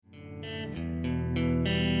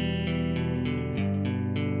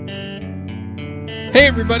Hey,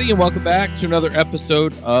 everybody, and welcome back to another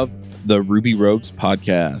episode of the Ruby Rogues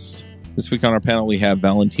podcast. This week on our panel, we have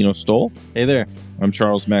Valentino Stoll. Hey there. I'm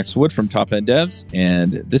Charles Max Wood from Top End Devs,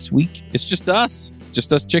 and this week it's just us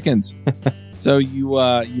chickens. So you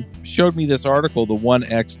showed me this article, the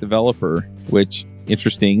 1X developer, which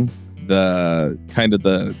interesting. The kind of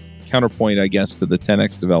the counterpoint, I guess, to the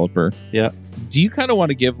 10X developer. Yeah. Do you kind of want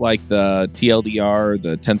to give like the TLDR,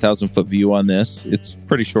 the 10,000 foot view on this? It's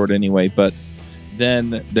pretty short anyway, but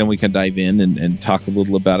then we can dive in and talk a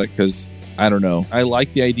little about it, because I don't know. I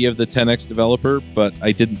like the idea of the 10X developer, but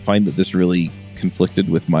I didn't find that this really conflicted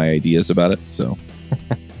with my ideas about it. So,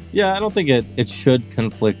 yeah, I don't think it should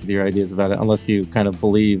conflict with your ideas about it, unless you kind of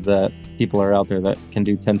believe that people are out there that can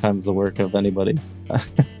do 10 times the work of anybody.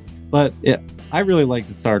 But yeah, I really like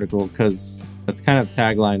this article because its kind of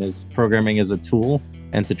tagline is programming as a tool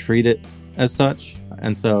and to treat it as such.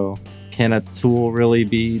 And so can a tool really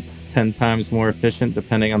be 10 times more efficient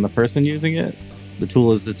depending on the person using it? The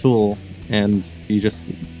tool is the tool, and you just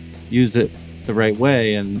use it the right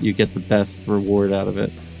way and you get the best reward out of it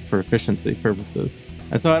for efficiency purposes.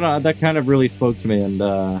 And so I don't know, that kind of really spoke to me. And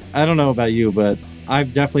I don't know about you, but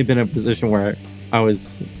I've definitely been in a position where I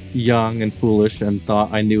was young and foolish and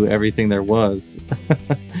thought I knew everything there was.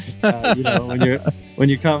 When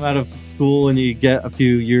you come out of school and you get a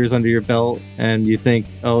few years under your belt and you think,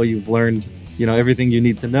 oh, you've learned everything you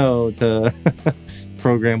need to know to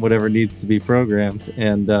program whatever needs to be programmed.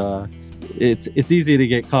 And it's easy to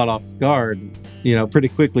get caught off guard, pretty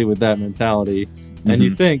quickly with that mentality. And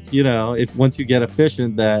you think, if once you get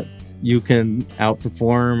efficient, that you can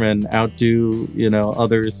outperform and outdo,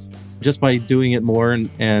 others just by doing it more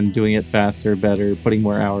and doing it faster, better, putting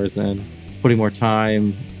more hours in, putting more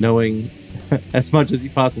time, knowing as much as you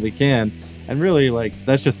possibly can. And really,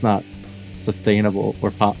 that's just not sustainable or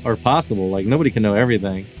possible. Nobody can know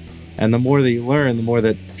everything, and the more that you learn, the more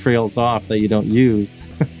that trails off that you don't use.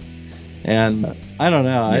 And I don't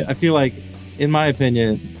know, I feel like, in my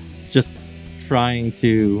opinion, just trying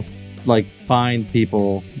to find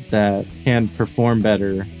people that can perform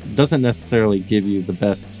better doesn't necessarily give you the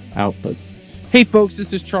best output. Hey folks,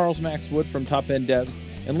 this is Charles Max Wood from Top End Devs,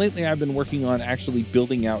 and lately I've been working on actually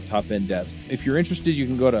building out Top End Devs. If you're interested, you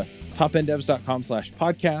can go to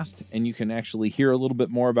topenddevs.com/podcast, and you can actually hear a little bit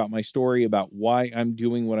more about my story, about why I'm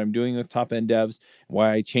doing what I'm doing with Top End Devs,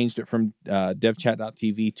 why I changed it from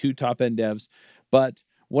devchat.tv to Top End Devs. But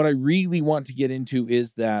what I really want to get into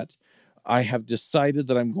is that I have decided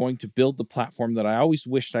that I'm going to build the platform that I always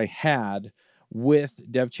wished I had with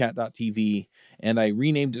devchat.tv, and I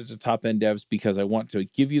renamed it to Top End Devs because I want to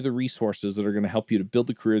give you the resources that are going to help you to build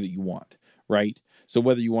the career that you want, right? So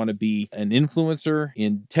whether you want to be an influencer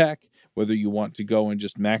in tech, whether you want to go and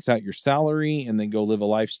just max out your salary and then go live a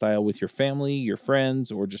lifestyle with your family, your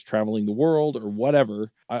friends, or just traveling the world or whatever,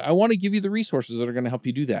 I want to give you the resources that are going to help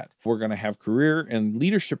you do that. We're going to have career and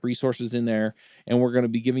leadership resources in there, and we're going to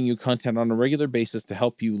be giving you content on a regular basis to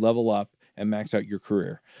help you level up and max out your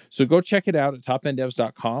career. So go check it out at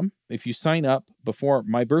topenddevs.com. If you sign up before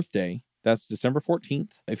my birthday, that's December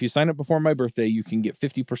 14th. If you sign up before my birthday, you can get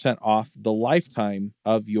 50% off the lifetime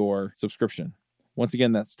of your subscription. Once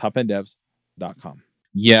again, that's topenddevs.com.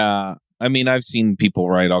 Yeah, I mean, I've seen people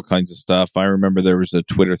write all kinds of stuff. I remember there was a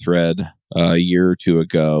Twitter thread a year or two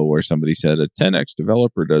ago where somebody said a 10X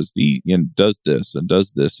developer does this and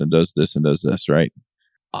does this and does this and does this, right?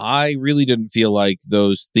 I really didn't feel like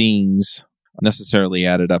those things necessarily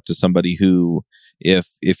added up to somebody who,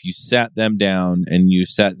 if you sat them down and you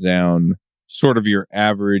sat down sort of your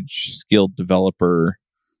average skilled developer,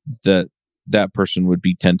 that person would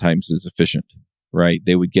be 10 times as efficient, right?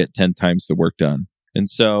 They would get 10 times the work done. And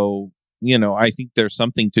so, I think there's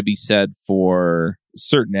something to be said for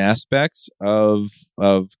certain aspects of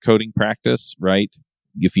coding practice, right?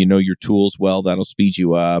 If you know your tools well, that'll speed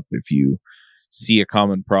you up. If you see a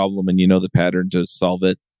common problem and you know the pattern to solve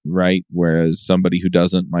it, right? Whereas somebody who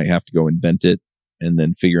doesn't might have to go invent it and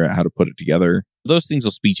then figure out how to put it together. Those things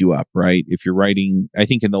will speed you up, right? If you're writing, I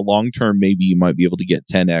think in the long term, maybe you might be able to get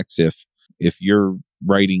 10x if you're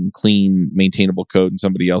writing clean, maintainable code and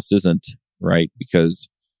somebody else isn't, right? Because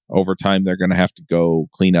over time, they're going to have to go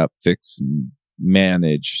clean up, fix,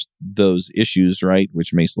 manage those issues, right?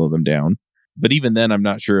 Which may slow them down. But even then, I'm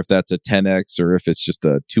not sure if that's a 10x or if it's just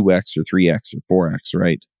a 2x or 3x or 4x,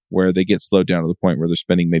 right? Where they get slowed down to the point where they're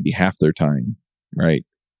spending maybe half their time, right?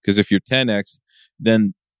 Because if you're 10x,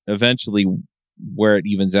 then eventually where it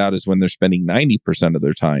evens out is when they're spending 90% of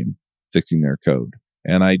their time fixing their code.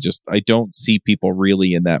 And I don't see people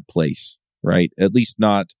really in that place, right? At least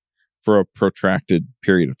not for a protracted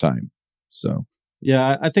period of time. So,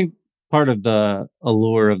 yeah, I think part of the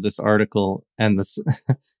allure of this article and this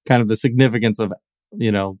kind of the significance of,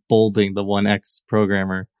 bolding the 1X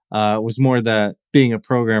programmer, was more that being a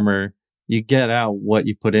programmer, you get out what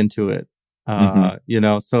you put into it.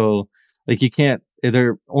 So like you can't,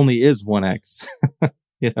 there only is 1X,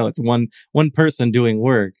 it's one person doing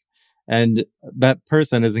work, and that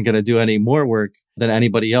person isn't going to do any more work than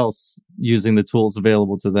anybody else using the tools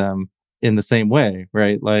available to them in the same way,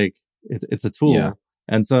 right? Like it's a tool. Yeah.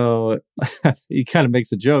 And so he kind of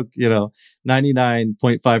makes a joke,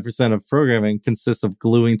 99.5% of programming consists of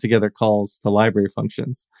gluing together calls to library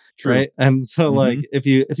functions. True. Right. And so like, if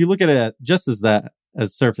you look at it just as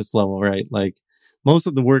surface level, right? Like most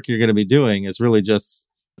of the work you're going to be doing is really just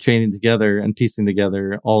chaining together and piecing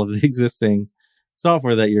together all of the existing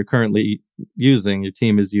software that you're currently using, your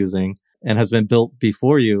team is using, and has been built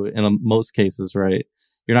before you in most cases, right?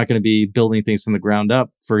 You're not going to be building things from the ground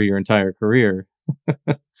up for your entire career.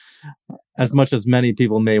 As much as many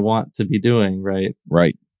people may want to be doing, right?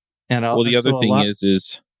 Right. And the other thing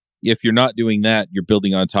is if you're not doing that, you're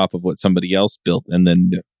building on top of what somebody else built and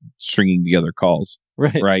then stringing together calls.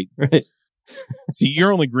 Right. See,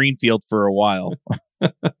 you're only greenfield for a while.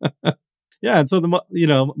 Yeah, and so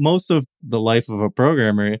most of the life of a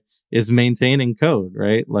programmer is maintaining code,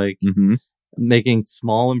 right? Like making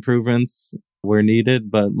small improvements where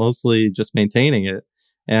needed, but mostly just maintaining it.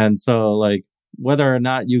 And so like whether or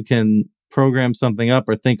not you can program something up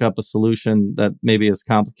or think up a solution that maybe is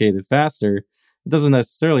complicated faster, it doesn't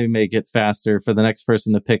necessarily make it faster for the next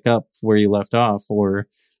person to pick up where you left off or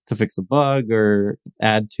to fix a bug or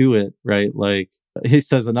add to it, right? Like he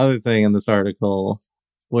says another thing in this article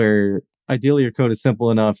where ideally your code is simple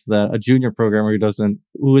enough that a junior programmer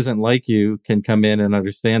who isn't like you can come in and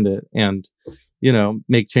understand it and,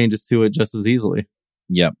 make changes to it just as easily.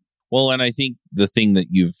 Yep. Well, and I think the thing that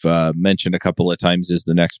you've mentioned a couple of times is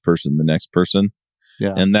the next person.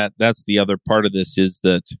 Yeah. And that's the other part of this is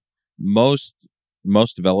that most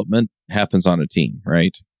development happens on a team,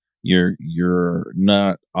 right? You're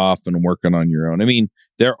not often working on your own. I mean,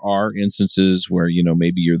 there are instances where,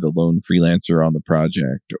 maybe you're the lone freelancer on the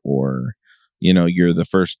project or, you're the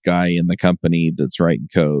first guy in the company that's writing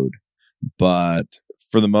code. But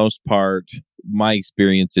for the most part, my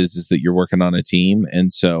experience is that you're working on a team.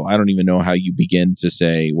 And so I don't even know how you begin to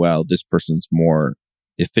say, well, this person's more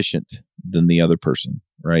efficient than the other person,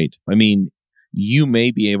 right? I mean, you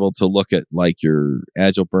may be able to look at like your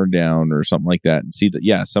Agile burn down or something like that and see that,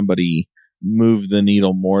 yeah, somebody moved the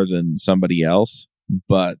needle more than somebody else,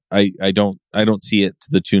 but I don't see it to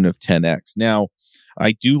the tune of 10x. Now,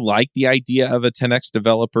 I do like the idea of a 10x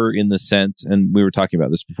developer in the sense, and we were talking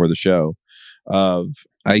about this before the show, of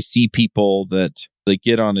I see people that they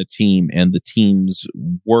get on a team and the team's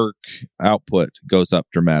work output goes up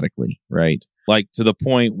dramatically, right? Like to the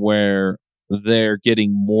point where they're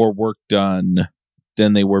getting more work done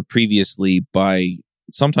than they were previously by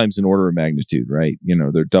sometimes an order of magnitude, right?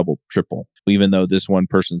 They're double, triple, even though this one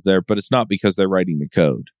person's there, but it's not because they're writing the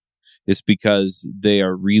code. It's because they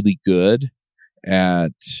are really good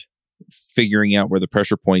at figuring out where the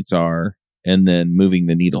pressure points are and then moving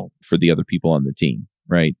the needle for the other people on the team,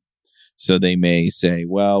 right? So they may say,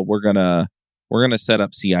 well, we're going to set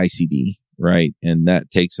up CI/CD, right? And that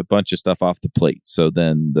takes a bunch of stuff off the plate. So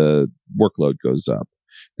then the workload goes up.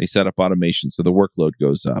 They set up automation. So the workload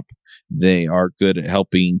goes up. They are good at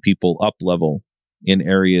helping people up level in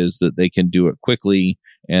areas that they can do it quickly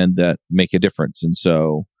and that make a difference. And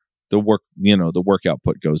so the work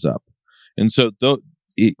output goes up. And so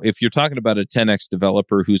if you're talking about a 10x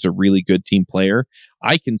developer who's a really good team player,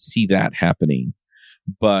 I can see that happening,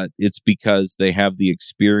 but it's because they have the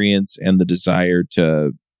experience and the desire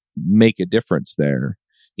to make a difference there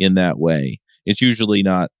in that way. It's usually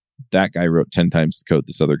not that guy wrote 10 times the code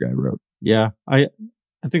this other guy wrote. Yeah, I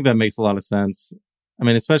think that makes a lot of sense. I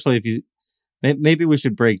mean, especially if maybe we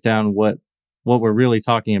should break down what we're really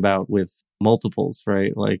talking about with multiples,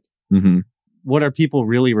 right? Like, what are people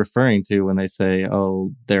really referring to when they say,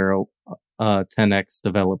 oh, they're a 10x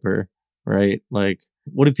developer, right? Like,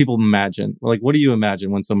 what do people imagine? Like, what do you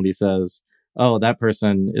imagine when somebody says, oh, that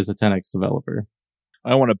person is a 10x developer?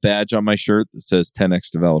 I want a badge on my shirt that says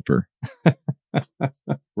 10x developer.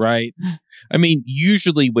 Right? I mean,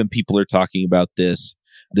 usually when people are talking about this,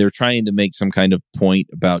 they're trying to make some kind of point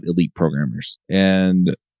about elite programmers.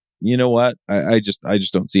 And you know what? I just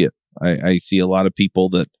don't see it. I see a lot of people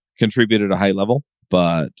that contribute at a high level,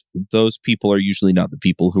 but those people are usually not the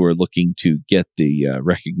people who are looking to get the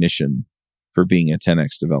recognition for being a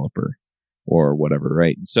 10x developer or whatever,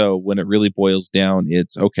 right? So when it really boils down,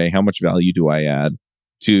 it's okay, how much value do I add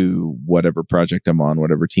to whatever project I'm on,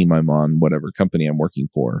 whatever team I'm on, whatever company I'm working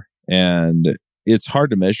for? And it's hard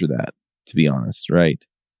to measure that, to be honest, right?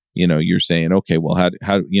 You're saying, okay, well,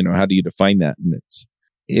 how do you define that? And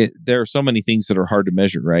there are so many things that are hard to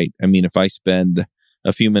measure, right? I mean, if I spend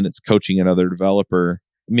a few minutes coaching another developer,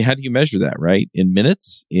 I mean, how do you measure that, right? In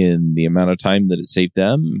minutes, in the amount of time that it saved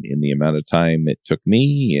them, in the amount of time it took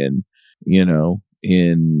me, and,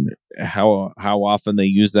 in how often they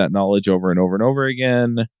use that knowledge over and over and over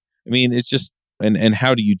again. I mean, it's just, and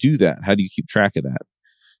how do you do that? How do you keep track of that?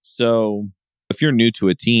 So if you're new to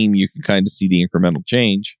a team, you can kind of see the incremental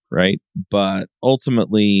change, right? But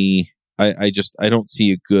ultimately, I don't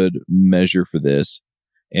see a good measure for this.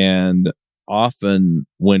 And often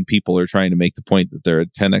when people are trying to make the point that they're a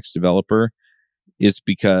 10x developer, it's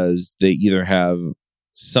because they either have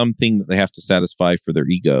something that they have to satisfy for their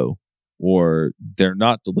ego, or they're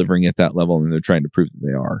not delivering at that level and they're trying to prove that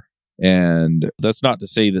they are. And that's not to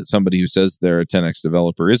say that somebody who says they're a 10x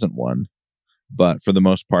developer isn't one. But for the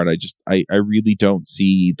most part, I really don't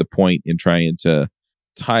see the point in trying to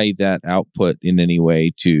tie that output in any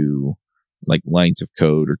way to like lines of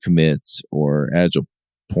code or commits or agile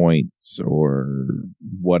points or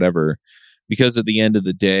whatever. Because at the end of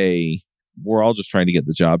the day, we're all just trying to get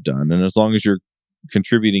the job done. And as long as you're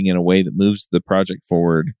contributing in a way that moves the project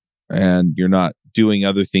forward and you're not doing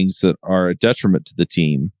other things that are a detriment to the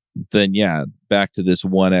team, then yeah, back to this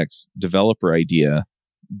 1x developer idea,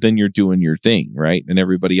 then you're doing your thing, right? And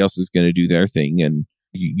everybody else is going to do their thing. And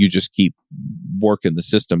you just keep working the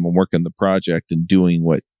system and working the project and doing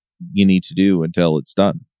what you need to do until it's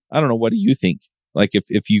done. I don't know. What do you think? Like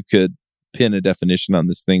if you could pin a definition on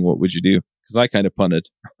this thing, what would you do? Because I kind of punted.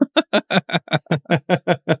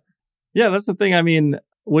 Yeah, that's the thing. I mean,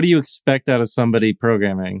 what do you expect out of somebody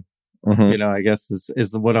programming? Mm-hmm. I guess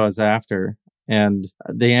is what I was after. And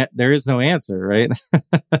there is no answer, right?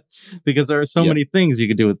 Because there are so many things you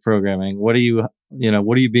could do with programming. What are you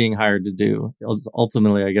being hired to do?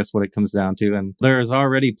 Ultimately, I guess what it comes down to. And there's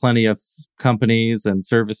already plenty of companies and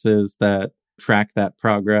services that track that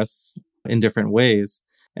progress in different ways.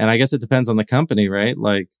 And I guess it depends on the company, right?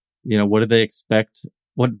 Like, what do they expect?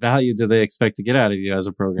 What value do they expect to get out of you as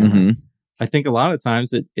a programmer? Mm-hmm. I think a lot of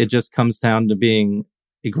times it just comes down to being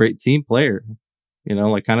a great team player.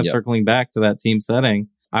 Like kind of circling back to that team setting,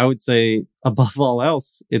 I would say above all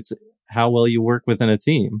else, it's how well you work within a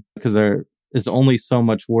team, because there is only so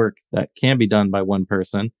much work that can be done by one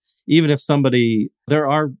person. Even if there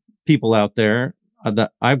are people out there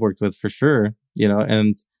that I've worked with for sure,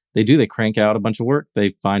 and they crank out a bunch of work.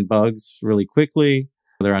 They find bugs really quickly.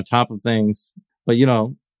 They're on top of things, but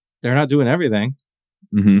they're not doing everything.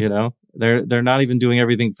 Mm-hmm. They're not even doing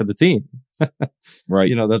everything for the team. Right.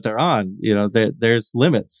 That they're on, there's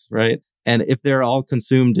limits, right? And if they're all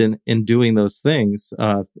consumed in doing those things,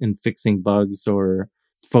 in fixing bugs or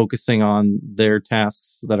focusing on their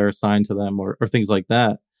tasks that are assigned to them or things like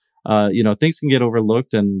that, things can get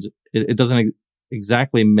overlooked, and it doesn't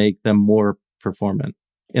exactly make them more performant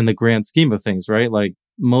in the grand scheme of things, right? Like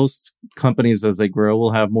most companies as they grow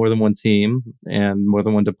will have more than one team and more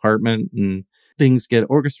than one department, and things get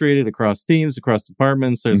orchestrated across teams, across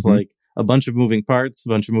departments. There's Mm-hmm. like a bunch of moving parts, a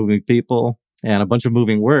bunch of moving people, and a bunch of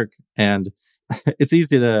moving work. And it's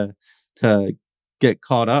easy to get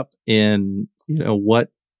caught up in, what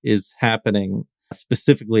is happening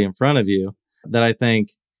specifically in front of you, that I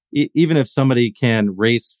think even if somebody can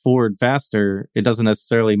race forward faster, it doesn't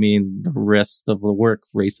necessarily mean the rest of the work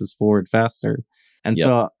races forward faster. And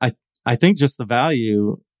so I think just the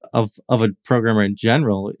value of a programmer in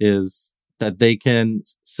general is that they can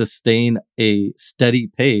sustain a steady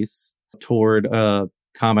pace toward a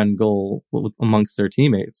common goal amongst their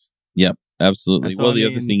teammates. Yep, absolutely. Well, the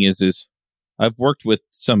other thing is I've worked with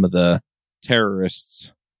some of the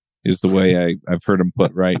terrorists, is the way I've heard them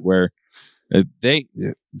put, right? Where they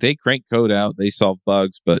crank code out, they solve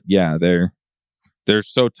bugs, but yeah, they're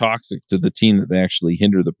so toxic to the team that they actually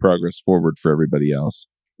hinder the progress forward for everybody else.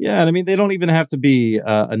 Yeah, and I mean, they don't even have to be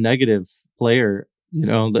a negative player.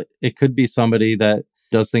 It could be somebody that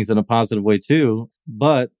does things in a positive way too.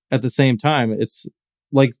 But at the same time, it's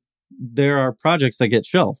like there are projects that get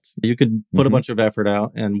shelved. You could put a bunch of effort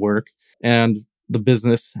out and work, and the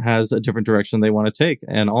business has a different direction they want to take.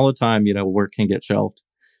 And all the time, work can get shelved.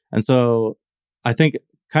 And so I think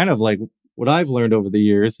kind of like what I've learned over the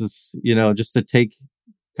years is, just to take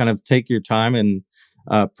your time and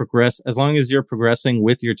progress, as long as you're progressing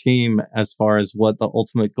with your team as far as what the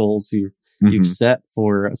ultimate goals you've set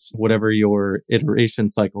for whatever your iteration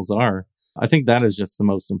cycles are. I think that is just the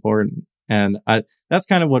most important. And that's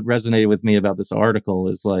kind of what resonated with me about this article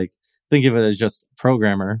is like, think of it as just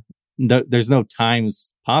programmer. No, there's no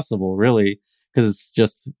times possible really because it's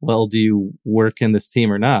just, well, do you work in this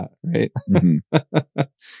team or not? Right. Mm-hmm.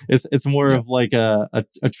 It's more of like a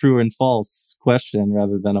true and false question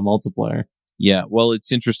rather than a multiplier. Yeah. Well,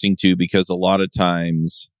 it's interesting too, because a lot of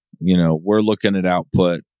times, we're looking at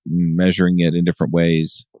output, measuring it in different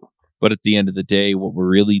ways. But at the end of the day, what we're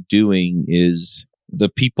really doing is the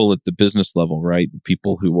people at the business level, right? The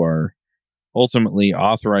people who are ultimately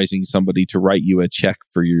authorizing somebody to write you a check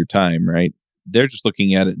for your time, right? They're just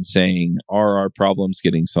looking at it and saying, are our problems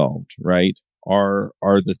getting solved, right? Are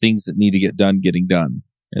the things that need to get done getting done?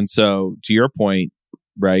 And so to your point,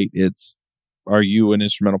 right, it's, are you an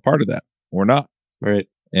instrumental part of that or not? Right.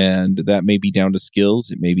 And that may be down to skills.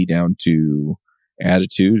 It may be down to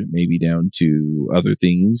attitude. It may be down to other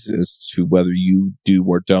things as to whether you do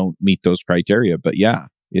or don't meet those criteria. But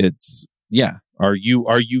are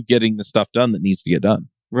you getting the stuff done that needs to get done?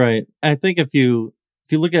 Right. I think if you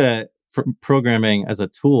look at it from programming as a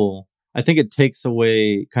tool, I think it takes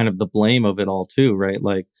away kind of the blame of it all too, right?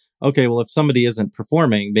 Like, okay, well, if somebody isn't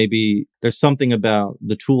performing, maybe there's something about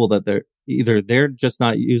the tool that they're just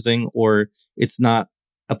not using, or it's not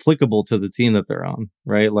applicable to the team that they're on,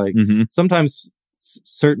 right? Like sometimes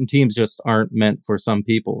certain teams just aren't meant for some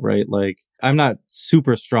people, right? Like I'm not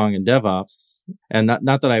super strong in DevOps, and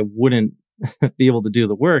not that I wouldn't be able to do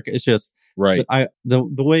the work. It's just right. The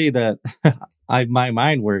way that my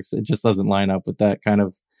mind works, it just doesn't line up with that kind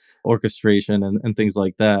of orchestration and things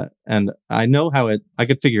like that. And I know I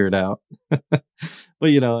could figure it out. But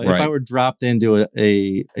if I were dropped into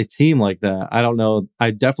a team like that, I don't know,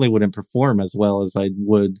 I definitely wouldn't perform as well as I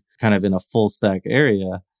would kind of in a full stack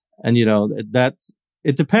area. And that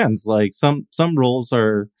it depends. Like some roles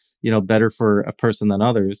are better for a person than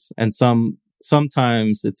others, and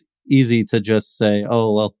sometimes it's easy to just say,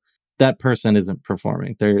 oh well, that person isn't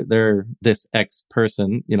performing. They're this X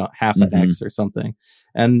person, half an X or something.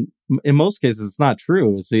 And in most cases, it's not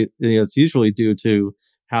true. It's usually due to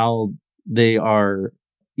how they are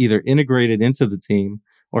either integrated into the team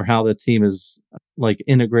or how the team is like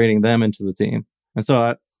integrating them into the team. And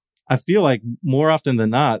so I feel like more often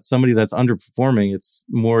than not, somebody that's underperforming, it's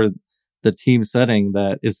more the team setting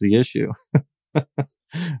that is the issue.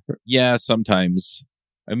 Yeah, sometimes.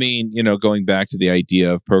 I mean, going back to the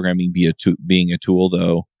idea of programming being a tool,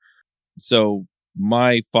 though. So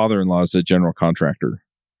my father-in-law is a general contractor,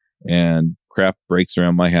 and crap breaks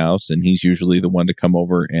around my house, and he's usually the one to come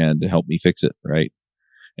over and to help me fix it, right?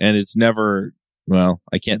 And it's never, well,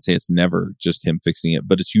 I can't say it's never just him fixing it,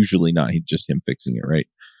 but it's usually not just him fixing it, right?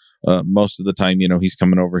 Most of the time, he's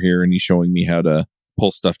coming over here and he's showing me how to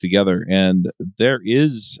pull stuff together, and there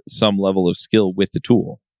is some level of skill with the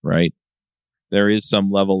tool, right? There is some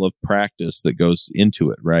level of practice that goes into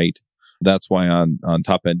it, right? That's why on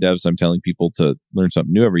Top End Devs, I'm telling people to learn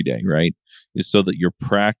something new every day, right? Is so that you're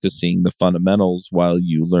practicing the fundamentals while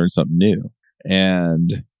you learn something new.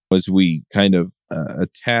 And as we kind of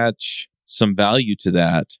attach some value to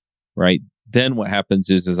that, right? Then what happens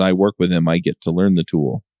is, as I work with him, I get to learn the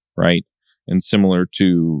tool, right? And similar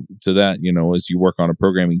to that, as you work on a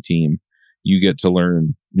programming team, you get to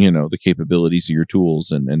learn, the capabilities of your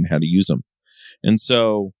tools and how to use them. And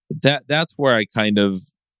so that's where I kind of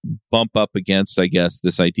bump up against, I guess,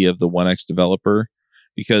 this idea of the 1X developer,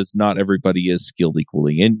 because not everybody is skilled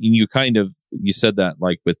equally. And you said that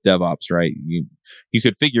like with DevOps, right? You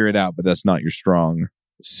could figure it out, but that's not your strong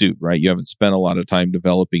suit, right? You haven't spent a lot of time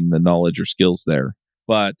developing the knowledge or skills there.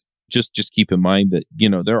 But just keep in mind that,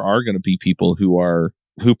 there are going to be people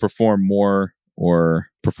who perform more or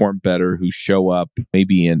perform better, who show up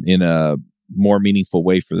maybe in a more meaningful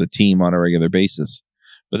way for the team on a regular basis.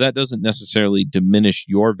 But that doesn't necessarily diminish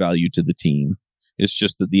your value to the team. It's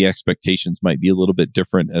just that the expectations might be a little bit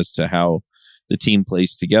different as to how the team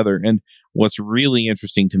plays together. And what's really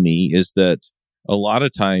interesting to me is that a lot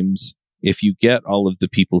of times, if you get all of the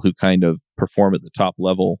people who kind of perform at the top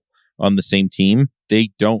level on the same team,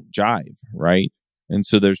 they don't jive, right? And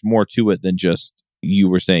so there's more to it than just, you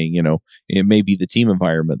were saying, it may be the team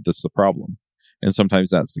environment that's the problem. And sometimes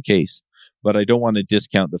that's the case. But I don't want to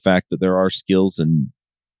discount the fact that there are skills and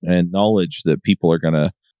knowledge that people are going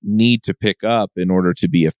to need to pick up in order to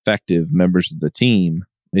be effective members of the team.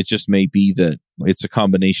 It just may be that it's a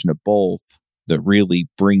combination of both that really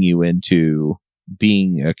bring you into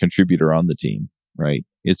being a contributor on the team, right?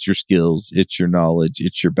 It's your skills, it's your knowledge,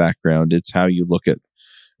 it's your background, it's how you look at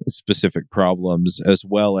specific problems, as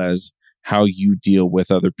well as how you deal with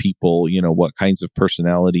other people, what kinds of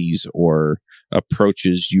personalities or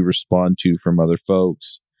approaches you respond to from other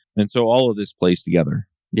folks. And so all of this plays together.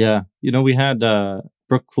 Yeah. We had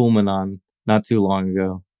Brooke Kuhlman on not too long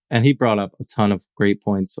ago, and he brought up a ton of great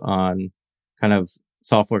points on kind of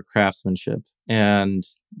software craftsmanship. And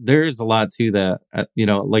there's a lot to that.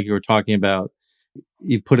 Like you were talking about,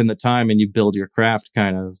 you put in the time and you build your craft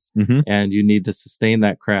kind of, and you need to sustain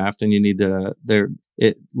that craft, and you need to,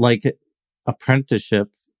 like apprenticeship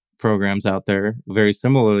programs out there very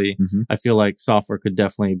similarly. I feel like software could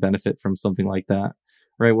definitely benefit from something like that,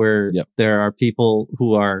 right? Where there are people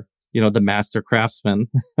who are, the master craftsmen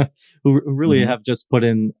who really have just put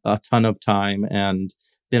in a ton of time and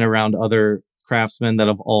been around other craftsmen that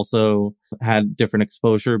have also had different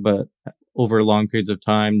exposure, but over long periods of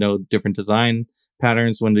time, know different design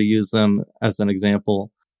patterns, when to use them, as an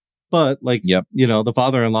example. But the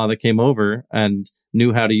father-in-law that came over and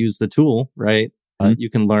knew how to use the tool, right? You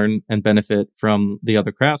can learn and benefit from the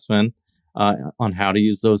other craftsmen on how to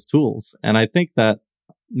use those tools. And I think that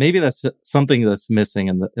maybe that's something that's missing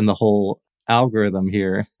in the whole algorithm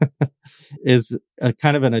here is a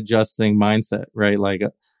kind of an adjusting mindset, right? Like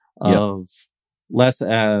of less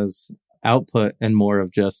as output and more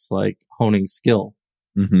of just like honing skill,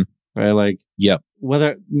 right? Like,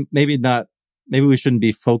 whether maybe we shouldn't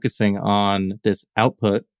be focusing on this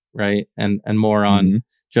output, right? And more on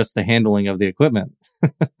just the handling of the equipment.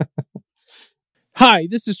 Hi,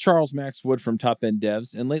 this is Charles Max Wood from Top End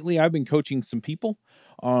Devs, and lately I've been coaching some people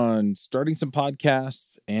on starting some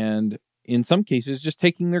podcasts and in some cases just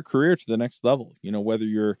taking their career to the next level. Whether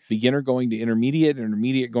you're beginner going to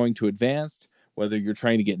intermediate going to advanced, whether you're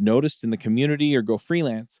trying to get noticed in the community or go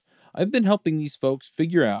freelance, I've been helping these folks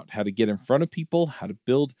figure out how to get in front of people, how to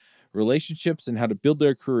build relationships, and how to build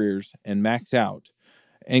their careers and max out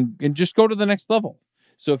and just go to the next level.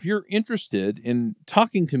 So if you're interested in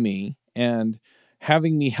talking to me and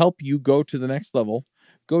having me help you go to the next level,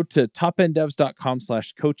 go to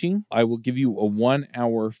topenddevs.com/coaching. I will give you a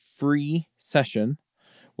 1-hour free session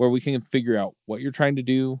where we can figure out what you're trying to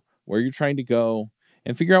do, where you're trying to go,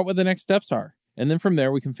 and figure out what the next steps are. And then from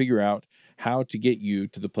there, we can figure out how to get you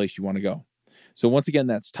to the place you want to go. So once again,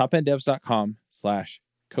 that's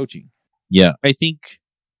topenddevs.com/coaching. Yeah, I think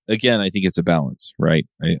it's a balance, right?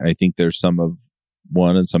 I think there's some of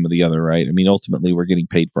one and some of the other, right? I mean, ultimately, we're getting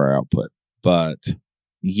paid for our output. But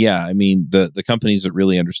yeah, I mean, the companies that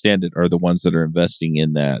really understand it are the ones that are investing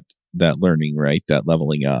in that learning, right? That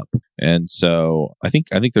leveling up. And so I think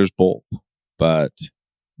there's both. But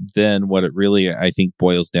then what it really, I think,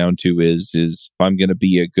 boils down to is if I'm going to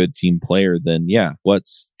be a good team player, then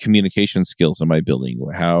what's communication skills am I building?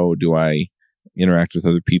 How do I interact with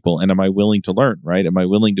other people? And am I willing to learn, right? Am I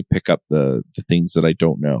willing to pick up the things that I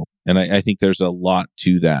don't know? And I think there's a lot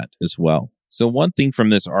to that as well. So one thing from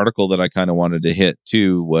this article that I kind of wanted to hit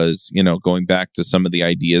too was, going back to some of the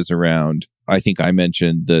ideas around, I think I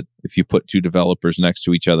mentioned that if you put two developers next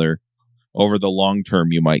to each other, over the long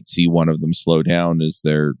term, you might see one of them slow down as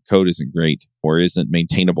their code isn't great or isn't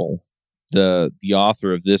maintainable. The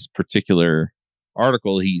author of this particular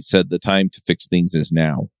article, he said the time to fix things is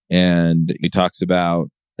now. And he talks about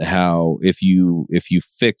how if you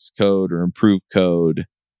fix code or improve code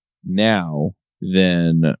now,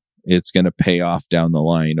 then it's going to pay off down the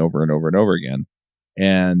line over and over and over again.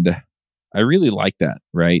 And I really like that,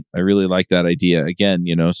 right? I really like that idea. Again,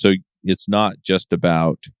 so it's not just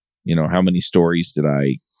about, how many stories did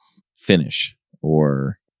I finish,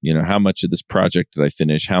 or, how much of this project did I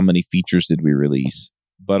finish? How many features did we release?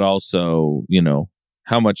 But also,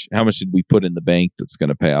 how much did we put in the bank that's going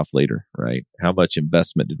to pay off later, right? How much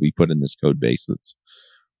investment did we put in this code base that's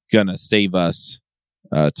going to save us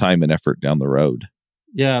time and effort down the road?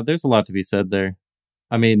 Yeah, there's a lot to be said there.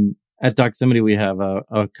 I mean, at Doximity, we have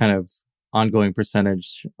a kind of ongoing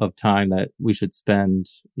percentage of time that we should spend,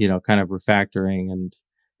 kind of refactoring and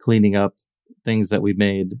cleaning up things that we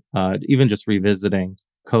made, even just revisiting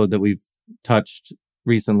code that we've touched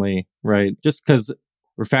recently, right? Just because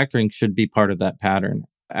refactoring should be part of that pattern.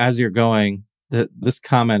 As you're going, this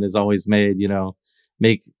comment is always made,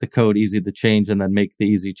 make the code easy to change and then make the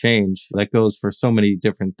easy change. That goes for so many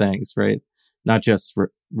different things, right? Not just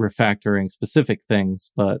refactoring specific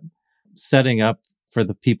things, but setting up for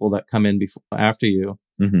the people that come in after you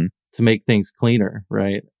to make things cleaner,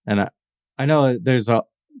 right? And I know there's a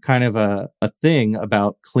kind of a thing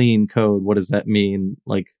about clean code. What does that mean?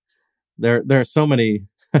 Like there are so many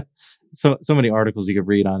so many articles you could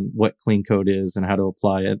read on what clean code is and how to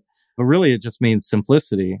apply it. But really, it just means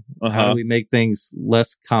simplicity. How do we make things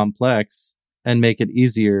less complex and make it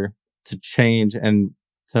easier to change and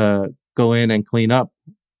to go in and clean up,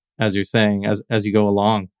 as you're saying, as you go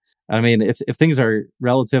along? I mean, if things are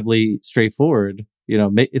relatively straightforward,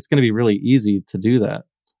 it's going to be really easy to do that.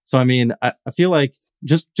 So, I mean, I feel like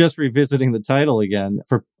just revisiting the title again,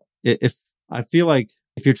 if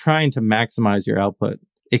you're trying to maximize your output,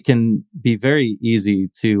 it can be very easy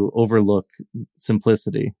to overlook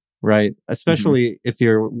simplicity, right? Especially if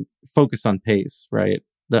you're focused on pace, right?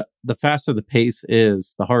 The faster the pace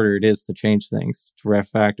is, the harder it is to change things, to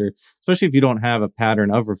refactor, especially if you don't have a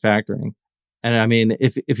pattern of refactoring. And I mean,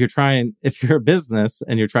 if you're a business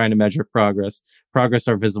and you're trying to measure progress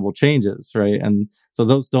are visible changes, right? And so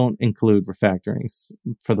those don't include refactorings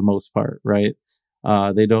for the most part, right?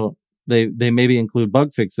 They maybe include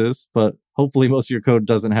bug fixes, but hopefully most of your code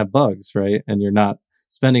doesn't have bugs, right? And you're not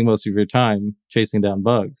spending most of your time chasing down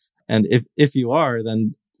bugs. And if you are,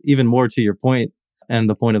 then even more to your point and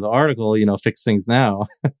the point of the article, fix things now,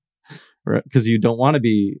 right? Because you don't want to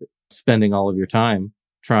be spending all of your time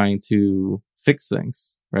trying to fix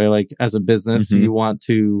things, right? Like as a business, you want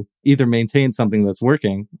to either maintain something that's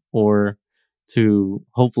working or to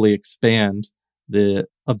hopefully expand the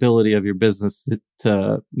ability of your business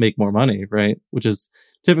to make more money, right? Which is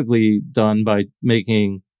typically done by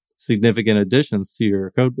making significant additions to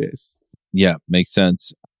your code base. Yeah, makes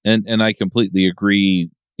sense. And I completely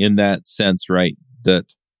agree in that sense, right?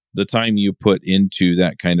 That the time you put into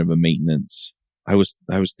that kind of a maintenance, I was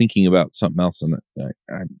thinking about something else, and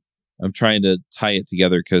I'm trying to tie it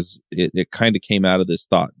together because it kind of came out of this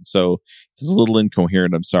thought. So if it's a little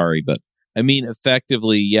incoherent, I'm sorry, but I mean,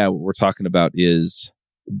 effectively, what we're talking about is,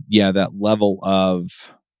 that level of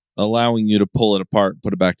allowing you to pull it apart,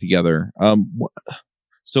 put it back together.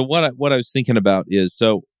 So what I was thinking about is,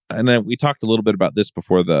 we talked a little bit about this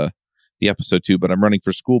before the episode too, but I'm running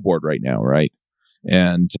for school board right now, right?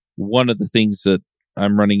 And one of the things that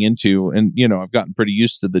I'm running into, and I've gotten pretty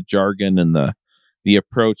used to the jargon and the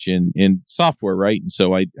approach in software, right? And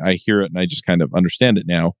so I hear it and I just kind of understand it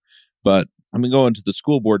now. But I'm going to the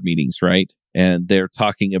school board meetings, right? And they're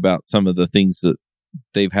talking about some of the things that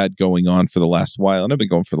they've had going on for the last while. And I've been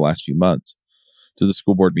going for the last few months to the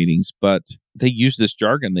school board meetings, but they use this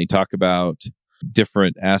jargon. They talk about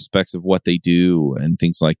different aspects of what they do and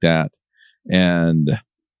things like that. And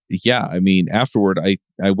I mean, afterward,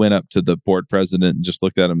 I went up to the board president and just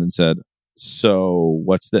looked at him and said, so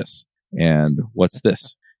what's this? And what's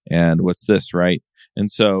this? And what's this? Right.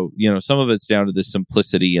 And so, some of it's down to the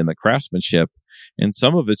simplicity and the craftsmanship, and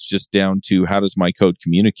some of it's just down to how does my code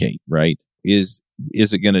communicate, right? Is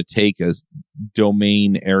it going to take a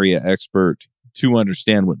domain area expert to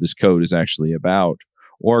understand what this code is actually about?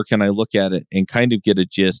 Or can I look at it and kind of get a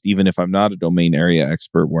gist, even if I'm not a domain area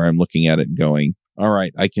expert, where I'm looking at it and going, all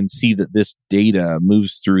right, I can see that this data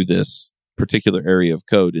moves through this particular area of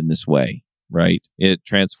code in this way, right? It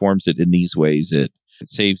transforms it in these ways. It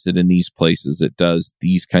saves it in these places. It does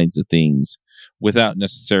these kinds of things without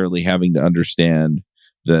necessarily having to understand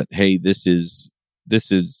that, hey, this is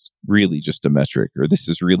really just a metric, or this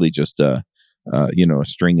is really just a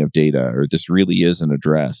string of data, or this really is an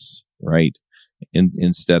address, right?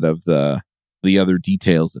 Instead of the other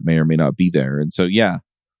details that may or may not be there. And so,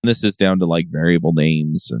 this is down to like variable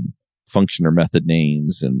names and function or method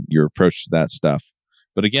names and your approach to that stuff.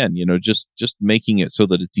 But again, just making it so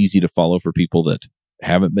that it's easy to follow for people that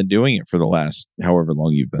haven't been doing it for the last however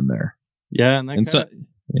long you've been there. Yeah,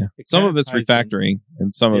 some of it's refactoring,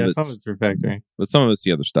 and some of it's refactoring, but some of it's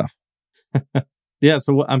the other stuff. Yeah.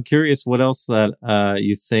 So I'm curious, what else that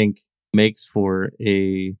you think makes for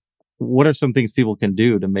what are some things people can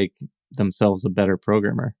do to make themselves a better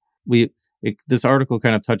programmer? This article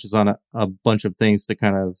kind of touches on a bunch of things to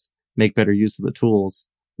kind of make better use of the tools.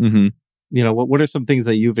 Mm-hmm. What are some things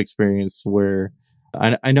that you've experienced where,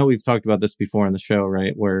 I know we've talked about this before in the show,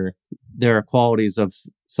 right? Where there are qualities of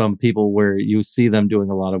some people where you see them doing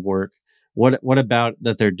a lot of work. What about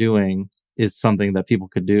that they're doing is something that people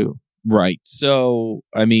could do? Right. So,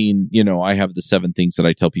 I mean, I have the 7 things that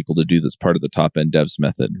I tell people to do that's part of the Top End Devs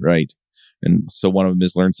method, right? And so one of them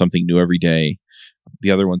is learn something new every day. The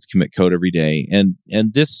other one's commit code every day. And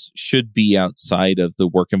this should be outside of the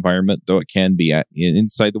work environment, though it can be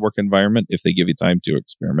inside the work environment if they give you time to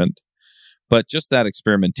experiment. But just that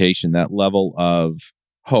experimentation, that level of,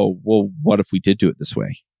 what if we did do it this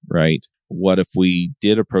way, right? What if we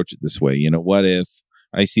did approach it this way? What if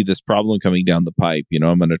I see this problem coming down the pipe?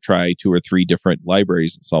 I'm going to try 2 or 3 different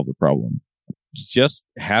libraries that solve the problem. Just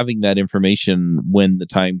having that information when the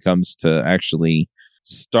time comes to actually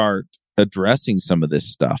start addressing some of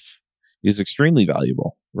this stuff is extremely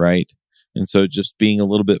valuable, right? And so just being a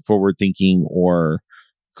little bit forward thinking, or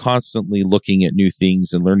constantly looking at new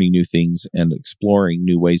things and learning new things and exploring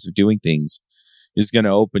new ways of doing things is going to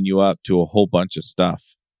open you up to a whole bunch of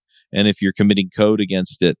stuff. And if you're committing code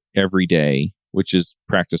against it every day, which is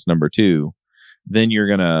practice number 2, then you're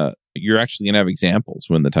actually going to have examples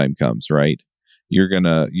when the time comes, right? You're going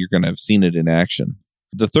to have seen it in action.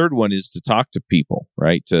 The third one is to talk to people,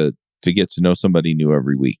 right? To get to know somebody new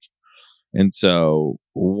every week. And so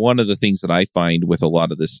one of the things that I find with a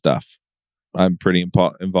lot of this stuff, I'm pretty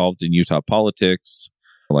involved in Utah politics.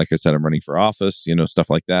 Like I said, I'm running for office, stuff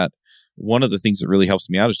like that. One of the things that really helps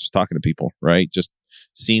me out is just talking to people, right? Just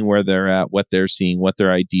seeing where they're at, what they're seeing, what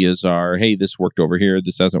their ideas are. Hey, this worked over here.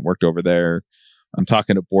 This hasn't worked over there. I'm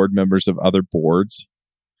talking to board members of other boards.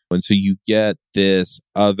 And so you get this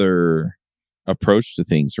other approach to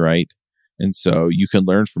things, right? And so you can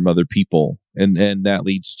learn from other people. And that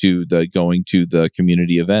leads to the going to the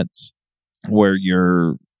community events where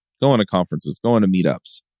you're going to conferences, going to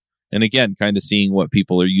meetups. And again, kind of seeing what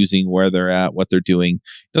people are using, where they're at, what they're doing.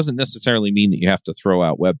 Doesn't necessarily mean that you have to throw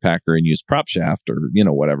out Webpacker and use PropShaft or,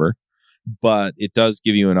 whatever. But it does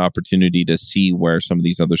give you an opportunity to see where some of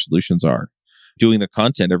these other solutions are. Doing the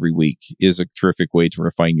content every week is a terrific way to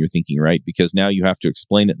refine your thinking, right? Because now you have to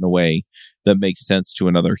explain it in a way that makes sense to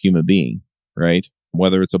another human being, right?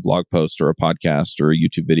 Whether it's a blog post or a podcast or a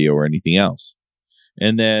YouTube video or anything else.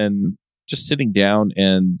 And then just sitting down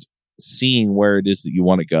and seeing where it is that you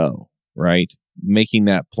want to go, right? Making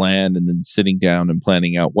that plan and then sitting down and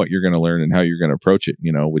planning out what you're going to learn and how you're going to approach it,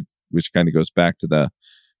 which kind of goes back to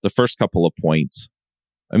the first couple of points.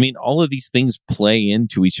 I mean, all of these things play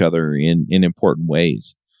into each other in important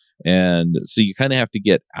ways. And so you kind of have to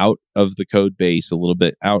get out of the code base a little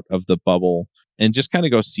bit, out of the bubble, and just kind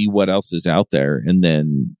of go see what else is out there and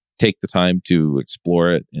then take the time to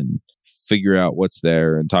explore it and figure out what's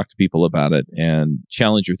there and talk to people about it and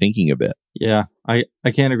challenge your thinking a bit. Yeah, I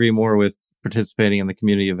can't agree more with participating in the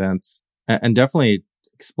community events and definitely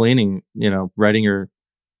explaining, writing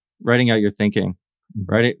out your thinking.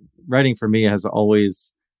 Writing for me has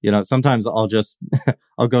always, sometimes I'll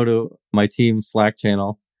go to my team Slack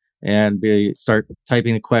channel and start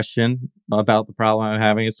typing a question about the problem I'm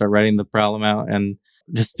having and start writing the problem out. And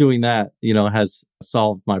just doing that, has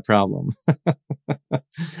solved my problem.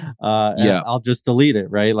 Yeah. I'll just delete it,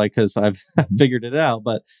 right? Like, cause I've figured it out.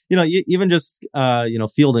 But, even just,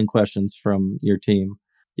 fielding questions from your team,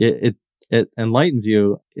 it enlightens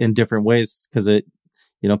you in different ways because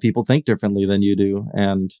people think differently than you do.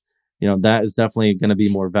 And, that is definitely going to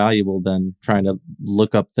be more valuable than trying to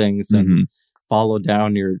look up things and follow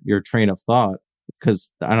down your train of thought. Cause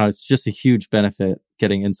I don't know, it's just a huge benefit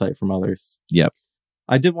getting insight from others. Yep.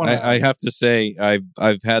 I did want to. I have to say,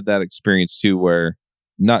 I've had that experience too, where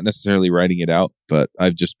not necessarily writing it out, but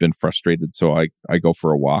I've just been frustrated. So I go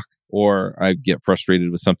for a walk, or I get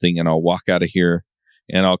frustrated with something and I'll walk out of here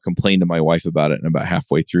and I'll complain to my wife about it. And about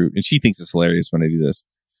halfway through, and she thinks it's hilarious when I do this,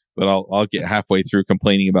 but I'll get halfway through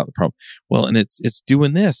complaining about the problem. Well, and it's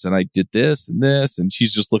doing this, and I did this and this, and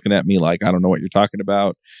she's just looking at me like, I don't know what you're talking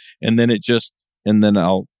about. And then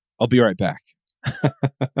I'll be right back.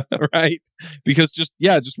 Right? Because just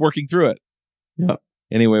working through it. Yeah.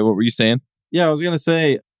 Anyway, what were you saying? Yeah, I was going to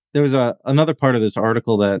say there was another part of this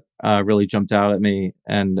article that really jumped out at me,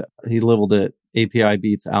 and he labeled it API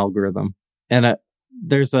beats algorithm. And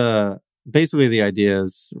there's basically the idea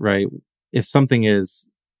is, right, if something is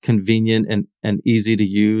convenient and easy to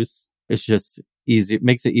use, it's just easy. It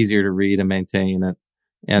makes it easier to read and maintain it.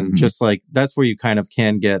 And just like that's where you kind of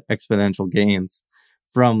can get exponential gains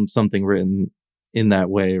from something written in that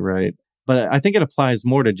way, right? But I think it applies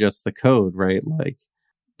more to just the code, right? Like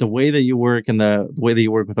the way that you work and the way that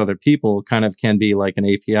you work with other people kind of can be like an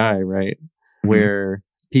API, right? Where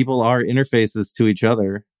people are interfaces to each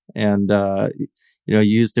other and,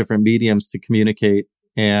 use different mediums to communicate.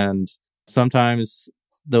 And sometimes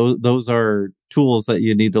those are tools that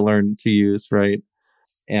you need to learn to use, right?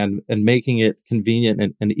 And making it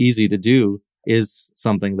convenient and easy to do is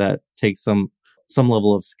something that takes some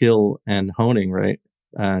level of skill and honing, right?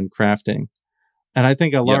 And crafting. And I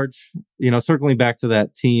think a large, circling back to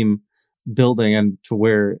that team building and to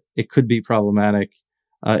where it could be problematic,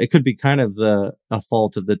 it could be kind of a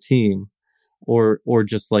fault of the team or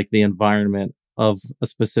just like the environment of a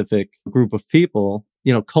specific group of people,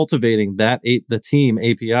 cultivating the team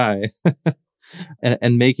API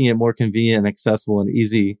and making it more convenient and accessible and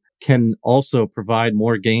easy can also provide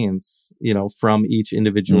more gains, from each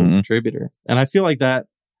individual contributor. And I feel like that,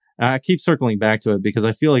 I keep circling back to it because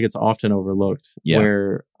I feel like it's often overlooked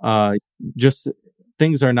where, just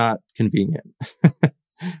things are not convenient,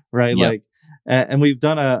 right? Yep. Like, and we've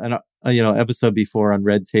done an episode before on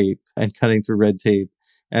red tape and cutting through red tape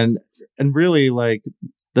and really like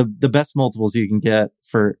the best multiples you can get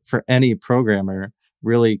for any programmer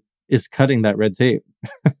really is cutting that red tape.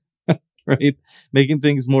 Right? Making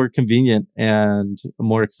things more convenient and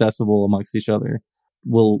more accessible amongst each other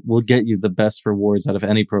will get you the best rewards out of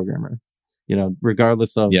any programmer.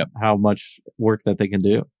 regardless of Yep. how much work that they can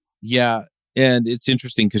do. Yeah. And it's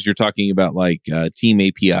interesting because you're talking about like team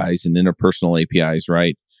APIs and interpersonal APIs,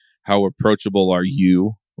 right? How approachable are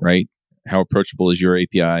you, right? How approachable is your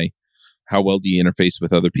API? How well do you interface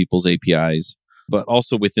with other people's APIs? But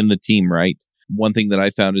also within the team, right? One thing that I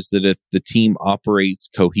found is that if the team operates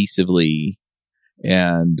cohesively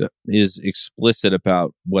and is explicit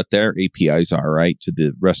about what their APIs are, right, to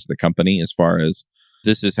the rest of the company, as far as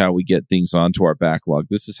this is how we get things onto our backlog.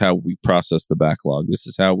 This is how we process the backlog. This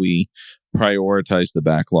is how we prioritize the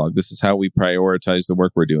backlog. This is how we prioritize the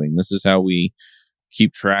work we're doing. This is how we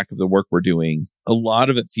keep track of the work we're doing. A lot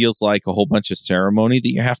of it feels like a whole bunch of ceremony that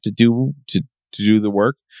you have to do to do the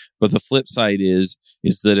work. But the flip side is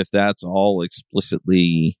that if that's all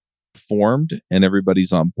explicitly formed and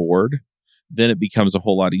everybody's on board, then it becomes a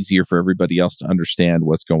whole lot easier for everybody else to understand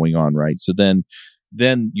what's going on, right? So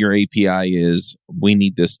then your API is, we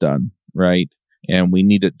need this done, right? And we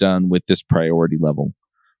need it done with this priority level.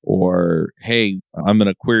 Or, hey, I'm going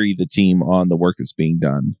to query the team on the work that's being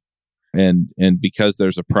done. And because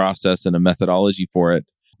there's a process and a methodology for it,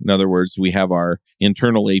 in other words, we have our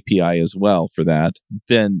internal API as well for that,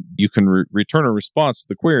 then you can return a response to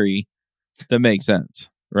the query that makes sense,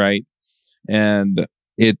 right? And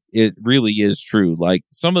it really is true. Like,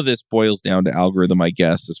 some of this boils down to algorithm, I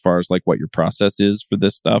guess, as far as like what your process is for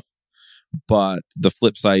this stuff. But the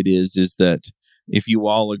flip side is that if you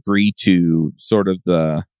all agree to sort of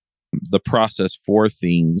the process for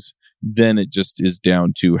things, then it just is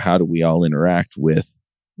down to how do we all interact with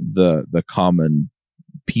the common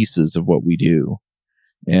pieces of what we do.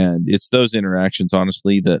 And it's those interactions,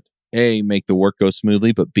 honestly, that A, make the work go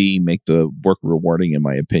smoothly, but B, make the work rewarding, in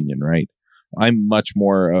my opinion, right? I'm much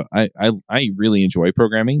more, I really enjoy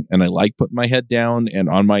programming, and I like putting my head down and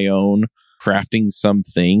on my own crafting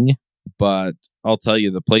something. But I'll tell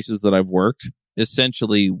you, the places that I've worked,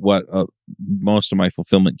 essentially what most of my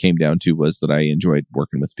fulfillment came down to was that I enjoyed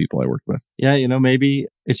working with people I worked with. Yeah, maybe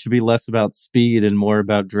it should be less about speed and more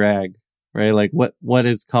about drag, right? Like what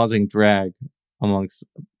is causing drag amongst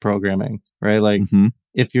programming, right? Like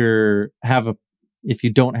if you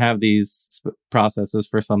don't have these processes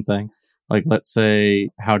for something, like let's say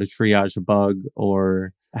how to triage a bug,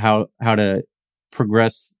 or how to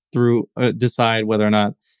progress through, decide whether or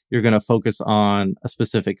not you're going to focus on a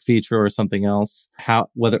specific feature or something else,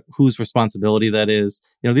 whose responsibility that is.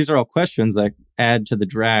 These are all questions that add to the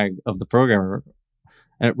drag of the programmer,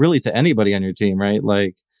 and really to anybody on your team, right?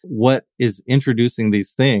 Like, what is introducing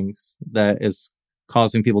these things that is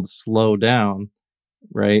causing people to slow down,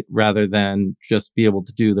 right? Rather than just be able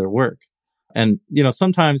to do their work. And,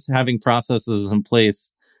 sometimes having processes in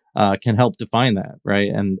place can help define that, right?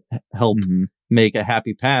 And help make a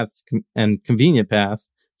happy path and convenient path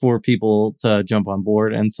for people to jump on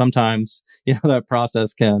board. And sometimes, that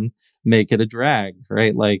process can make it a drag,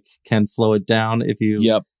 right? Like, can slow it down if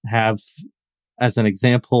you have, as an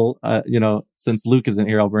example, since Luke isn't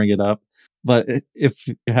here, I'll bring it up. But if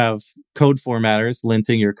you have code formatters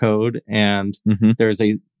linting your code, and there's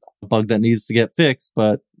a bug that needs to get fixed,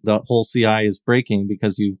 but the whole CI is breaking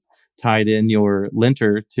because you tied in your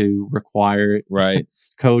linter to require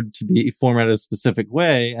code to be formatted a specific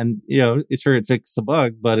way, and it's sure it fixed the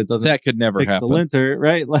bug, but it doesn't. That could never fix happen. The linter,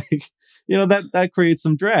 right? Like, that creates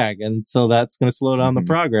some drag, and so that's going to slow down the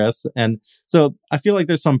progress. And so I feel like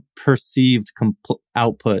there's some perceived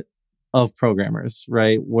output of programmers,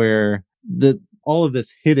 right, where all of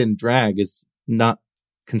this hidden drag is not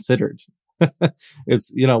considered.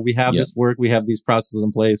 It's, we have this work, we have these processes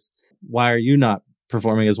in place. Why are you not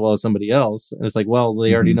performing as well as somebody else? And it's like, well,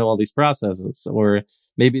 they already know all these processes, or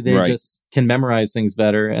maybe they just can memorize things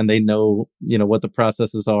better, and they know, what the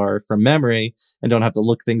processes are from memory, and don't have to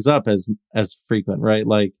look things up as frequent, right?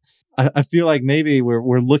 Like, I feel like maybe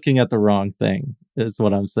we're looking at the wrong thing, is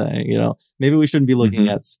what I'm saying. Maybe we shouldn't be looking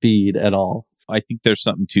at speed at all. I think there's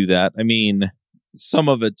something to that. I mean, some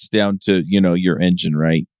of it's down to, your engine,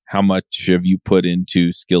 right? How much have you put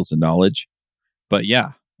into skills and knowledge? But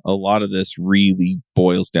yeah, a lot of this really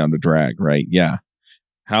boils down to drag, right? Yeah.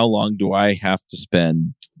 How long do I have to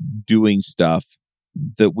spend doing stuff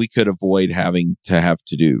that we could avoid having to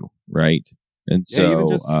do, right? And so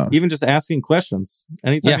even just asking questions.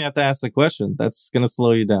 Anytime you have to ask the question, that's going to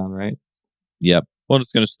slow you down, right? Yep. Well,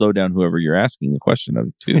 it's going to slow down whoever you're asking the question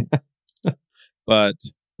of too. But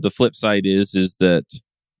the flip side is that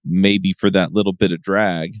maybe for that little bit of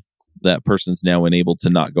drag, that person's now enabled to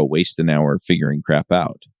not go waste an hour figuring crap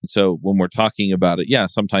out. So when we're talking about it,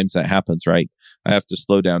 sometimes that happens, right? I have to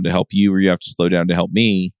slow down to help you, or you have to slow down to help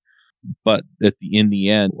me. But in the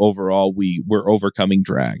end, overall, we're overcoming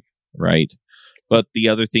drag, right? But the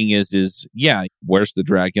other thing is, yeah, where's the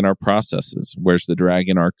drag in our processes? Where's the drag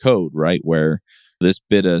in our code, right? Where this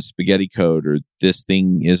bit of spaghetti code or this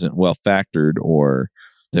thing isn't well factored, or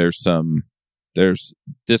there's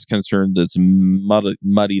this concern that's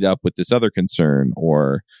muddied up with this other concern,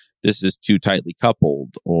 or this is too tightly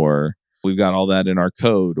coupled, or we've got all that in our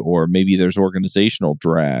code, or maybe there's organizational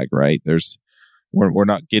drag, right? We're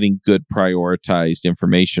not getting good prioritized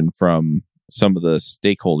information from some of the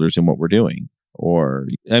stakeholders in what we're doing. Or,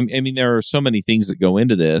 I mean, there are so many things that go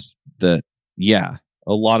into this that, yeah,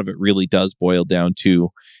 a lot of it really does boil down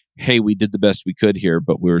to, hey, we did the best we could here,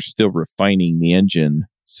 but we're still refining the engine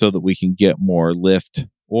so that we can get more lift,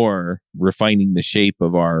 or refining the shape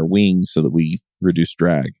of our wings so that we reduce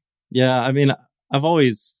drag. Yeah, I mean, I've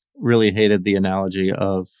always really hated the analogy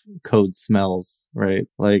of code smells, right?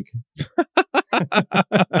 Like,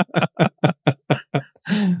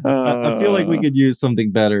 I feel like we could use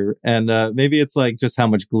something better, and maybe it's like, just how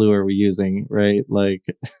much glue are we using, right? Like,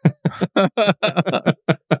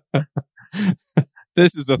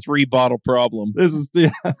 this is a 3-bottle problem. This is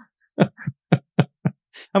the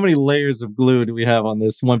how many layers of glue do we have on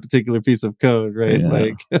this one particular piece of code, right? Yeah.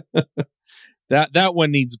 Like that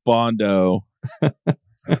one needs Bondo.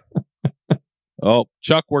 Oh,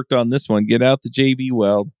 Chuck worked on this one. Get out the JB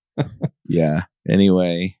Weld. Yeah.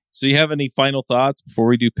 Anyway, so you have any final thoughts before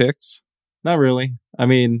we do picks? Not really. I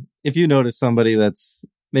mean, if you notice somebody that's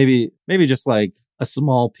maybe just like a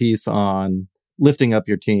small piece on lifting up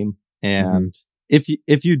your team, and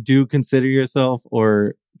if you do consider yourself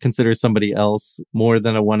or consider somebody else more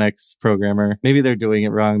than a 1X programmer, maybe they're doing it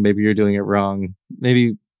wrong, maybe you're doing it wrong,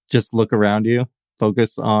 maybe just look around you,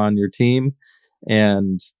 focus on your team,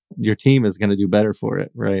 and your team is going to do better for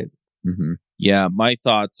it, right? Mm-hmm. Yeah, my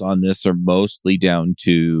thoughts on this are mostly down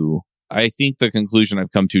to, I think the conclusion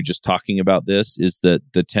I've come to just talking about this is that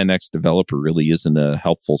the 10X developer really isn't a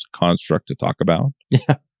helpful construct to talk about.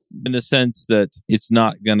 Yeah. In the sense that it's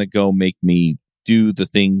not going to go make me do the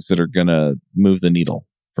things that are going to move the needle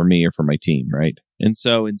for me or for my team, right? And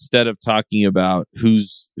so instead of talking about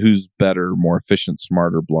who's better, more efficient,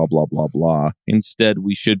 smarter, blah, blah, blah, blah, instead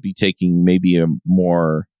we should be taking maybe a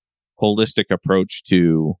more holistic approach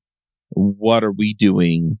to what are we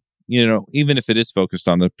doing, even if it is focused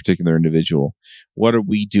on a particular individual, what are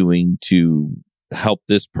we doing to help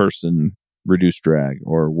this person reduce drag,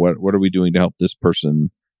 or what are we doing to help this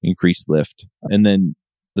person increase lift? And then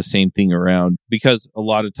the same thing around, because a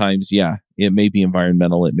lot of times, yeah, it may be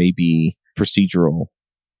environmental, it may be procedural,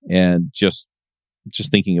 and just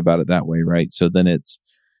thinking about it that way, right? So then it's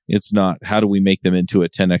not how do we make them into a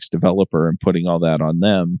 10X developer and putting all that on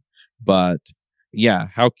them, but yeah,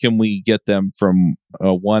 how can we get them from a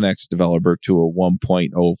 1X developer to a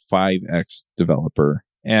 1.05X developer,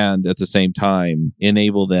 and at the same time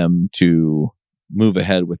enable them to move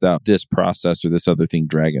ahead without this process or this other thing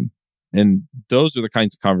dragging. And those are the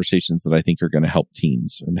kinds of conversations that I think are going to help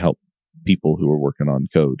teams and help people who are working on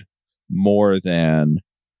code more than,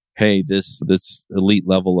 hey, this elite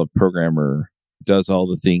level of programmer does all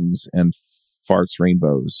the things and farts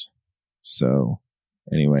rainbows. So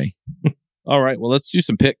anyway. All right, well, let's do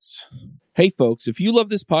some picks. Hey, folks, if you love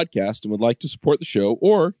this podcast and would like to support the show,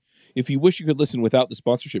 or if you wish you could listen without the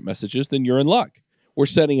sponsorship messages, then you're in luck. We're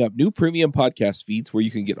setting up new premium podcast feeds where you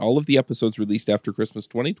can get all of the episodes released after Christmas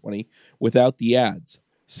 2020 without the ads.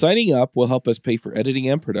 Signing up will help us pay for editing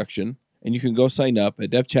and production, and you can go sign up at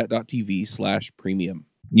devchat.tv/premium.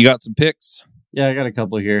 You got some picks? Yeah, I got a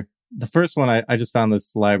couple here. The first one, I just found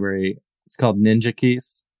this library. It's called Ninja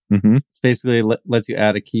Keys. Mm-hmm. It's basically lets you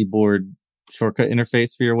add a keyboard shortcut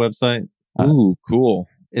interface for your website. Ooh, cool.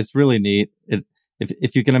 It's really neat.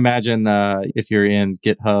 If you can imagine, if you're in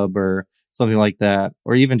GitHub or something like that,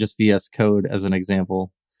 or even just VS Code as an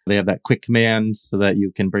example, they have that quick command so that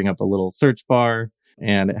you can bring up a little search bar,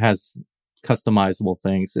 and it has customizable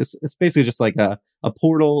things. It's basically just like a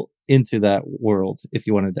portal into that world if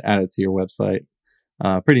you wanted to add it to your website.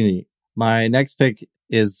 Pretty neat. My next pick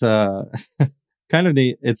is kind of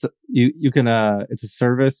neat. It's you can it's a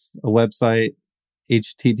service, a website,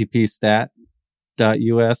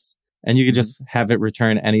 http://stat.us, and you can just have it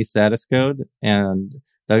return any status code. And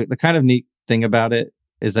the kind of neat thing about it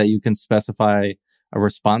is that you can specify a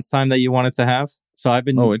response time that you want it to have. So I've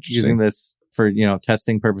been using this for,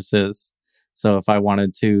 testing purposes. So if I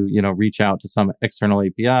wanted to, reach out to some external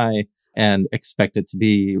API and expect it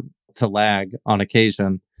to lag on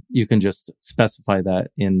occasion, you can just specify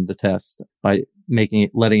that in the test by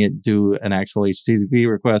letting it do an actual HTTP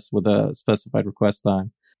request with a specified request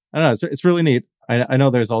time. I don't know. It's really neat. I know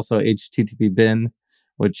there's also HTTP bin,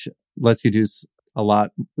 which lets you do a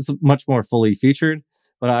lot. It's much more fully featured,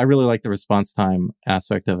 But I really like the response time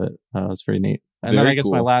aspect of it. It's pretty neat. And then Very I guess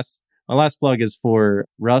cool. my last plug is for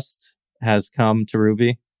Rust has come to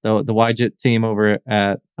Ruby. The Widget team over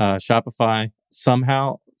at Shopify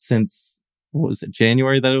somehow, since what was it,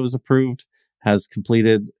 January that it was approved, has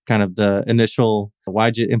completed kind of the initial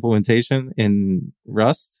Widget implementation in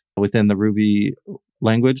Rust within the Ruby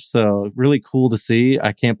language. So really cool to see.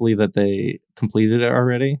 I can't believe that they completed it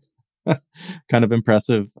already. Kind of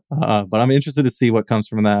impressive. But I'm interested to see what comes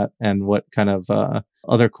from that and what kind of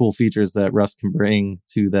other cool features that Rust can bring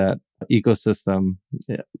to that ecosystem,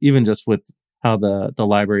 even just with how the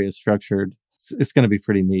library is structured. It's going to be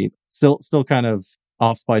pretty neat. Still kind of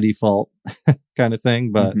off by default kind of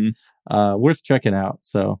thing, but worth checking out.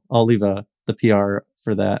 So I'll leave the PR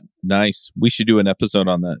for that. Nice. We should do an episode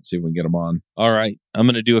on that, see if we can get them on. All right. I'm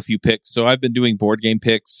going to do a few picks. So I've been doing board game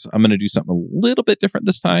picks. I'm going to do something a little bit different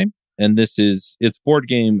this time. And it's board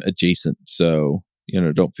game adjacent. So,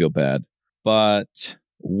 don't feel bad. But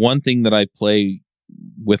one thing that I play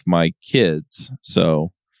with my kids,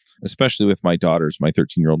 so especially with my daughters, my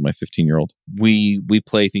 13-year-old, my 15-year-old, we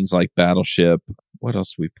play things like Battleship. What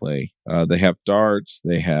else do we play? They have darts.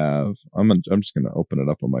 They have, I'm just going to open it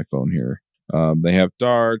up on my phone here. They have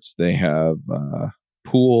darts. They have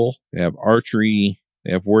pool. They have archery.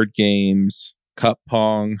 They have word games, cup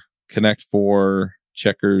pong, Connect 4,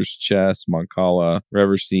 checkers, chess, Mancala,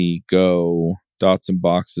 Reversea, Go, dots and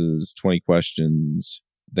boxes, 20 questions.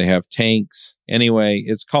 They have tanks. Anyway,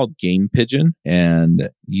 it's called Game Pigeon, and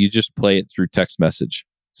you just play it through text message.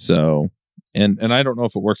 So, and I don't know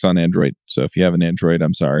if it works on Android. So if you have an Android,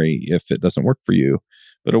 I'm sorry if it doesn't work for you,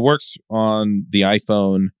 but it works on the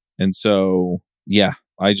iPhone. And so, yeah,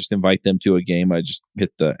 I just invite them to a game. I just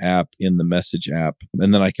hit the app in the message app,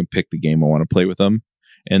 and then I can pick the game I want to play with them.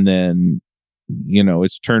 And then,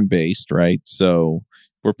 it's turn-based, right? So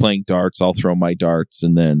if we're playing darts, I'll throw my darts,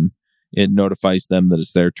 and then it notifies them that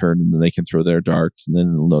it's their turn, and then they can throw their darts, and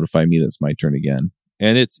then it'll notify me that it's my turn again.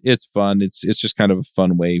 And it's fun. It's just kind of a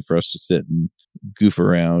fun way for us to sit and goof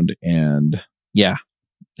around and,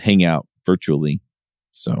 hang out virtually.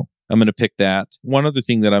 So I'm going to pick that. One other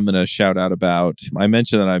thing that I'm going to shout out about, I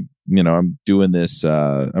mentioned that I'm doing this,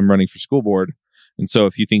 I'm running for school board. And so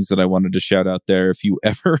a few things that I wanted to shout out there. If you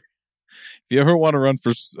ever want to run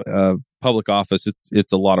for public office,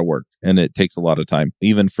 it's a lot of work and it takes a lot of time,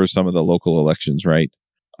 even for some of the local elections, right?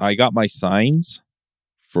 I got my signs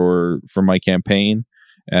for my campaign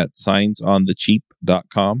at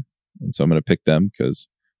signsonthecheap.com. And so I'm going to pick them because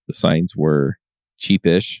the signs were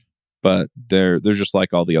cheapish, but they're just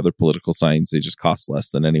like all the other political signs. They just cost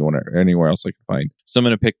less than anywhere else I could find. So I'm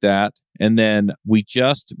going to pick that. And then we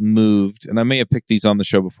just moved, and I may have picked these on the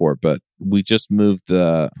show before, but we just moved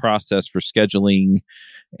the process for scheduling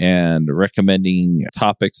and recommending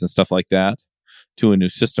topics and stuff like that to a new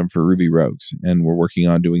system for Ruby Rogues. And we're working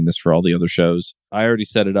on doing this for all the other shows. I already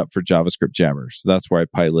set it up for JavaScript Jabber, so that's where I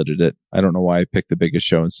piloted it. I don't know why I picked the biggest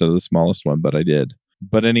show instead of the smallest one, but I did.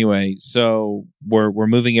 But anyway, so we're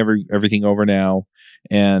moving everything over now.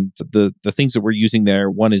 And the things that we're using there,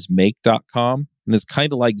 one is make.com. And it's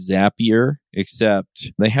kind of like Zapier,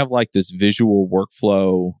 except they have like this visual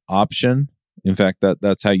workflow option. In fact,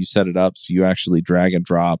 that's how you set it up. So you actually drag and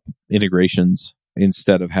drop integrations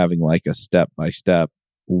instead of having like a step-by-step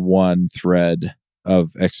one thread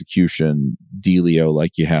of execution dealio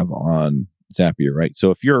like you have on Zapier, right? So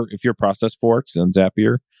if your process forks on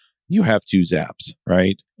Zapier, you have two zaps,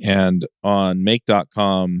 right? And on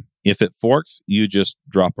make.com, if it forks, you just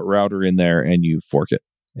drop a router in there and you fork it.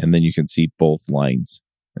 And then you can see both lines.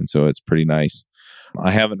 And so it's pretty nice.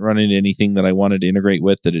 I haven't run into anything that I wanted to integrate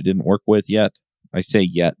with that it didn't work with yet. I say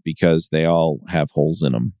yet because they all have holes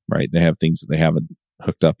in them, right? They have things that they haven't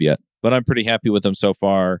hooked up yet. But I'm pretty happy with them so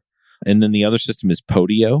far. And then the other system is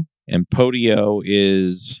Podio. And Podio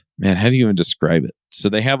is, man, how do you even describe it? So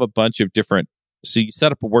they have a bunch of different, so you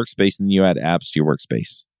set up a workspace and you add apps to your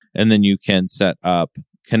workspace. And then you can set up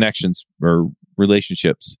connections or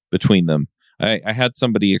relationships between them. I had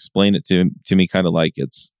somebody explain it to me kind of like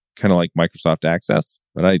it's kind of like Microsoft Access,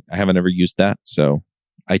 but I haven't ever used that, so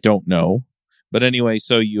I don't know. But anyway,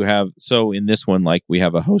 so in this one, like we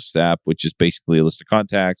have a hosts app, which is basically a list of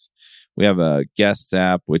contacts. We have a guests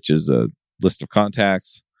app, which is a list of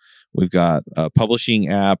contacts. We've got a publishing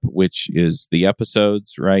app, which is the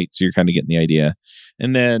episodes, right? So you're kind of getting the idea.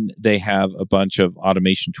 And then they have a bunch of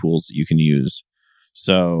automation tools that you can use.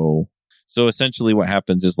 So essentially what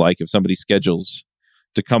happens is like if somebody schedules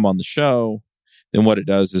to come on the show, then what it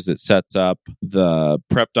does is it sets up the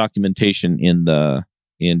prep documentation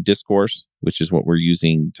in Discourse, which is what we're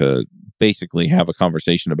using to basically have a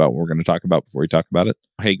conversation about what we're going to talk about before we talk about it.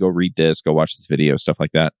 Hey, go read this, go watch this video, stuff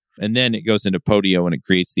like that. And then it goes into Podio and it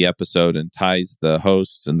creates the episode and ties the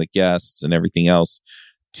hosts and the guests and everything else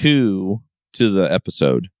to the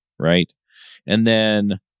episode, right? And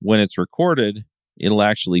then when it's recorded, it'll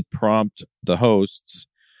actually prompt the hosts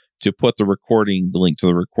to put the link to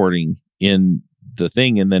the recording in the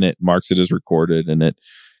thing, and then it marks it as recorded, and it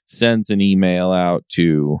sends an email out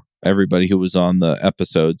to everybody who was on the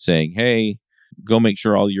episode saying, hey, go make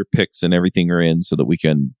sure all your picks and everything are in so that we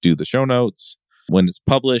can do the show notes. When it's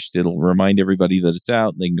published, it'll remind everybody that it's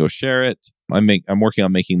out. They can go share it. I'm working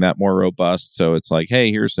on making that more robust. So it's like,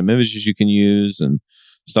 hey, here's some images you can use and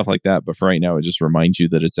stuff like that. But for right now, it just reminds you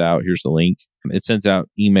that it's out. Here's the link. It sends out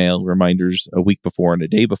email reminders a week before and a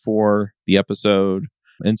day before the episode.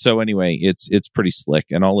 And so anyway, it's pretty slick,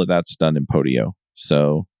 and all of that's done in Podio.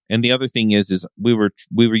 So, and the other thing is we were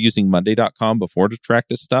using Monday.com before to track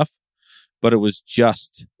this stuff, but it was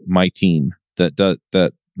just my team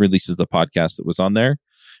that releases the podcast that was on there,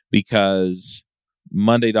 because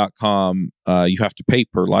Monday.com, you have to pay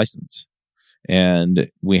per license,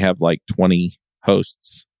 and we have like 20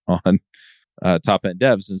 hosts on Top End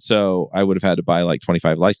Devs, and so I would have had to buy like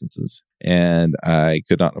 25 licenses, and I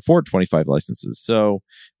could not afford 25 licenses. So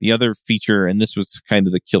the other feature, and this was kind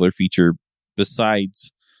of the killer feature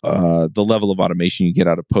besides the level of automation you get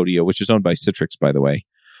out of Podio, which is owned by Citrix, by the way,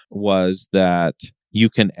 was that you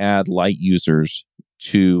can add light users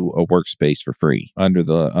to a workspace for free under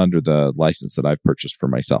the license that I've purchased for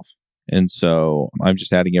myself. And so I'm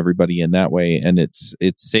just adding everybody in that way, and it's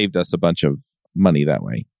saved us a bunch of money that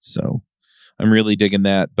way. So I'm really digging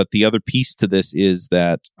that. But the other piece to this is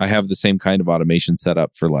that I have the same kind of automation set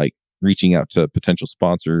up for like reaching out to potential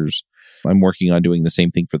sponsors. I'm working on doing the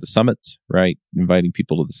same thing for the summits, right? Inviting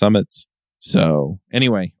people to the summits. So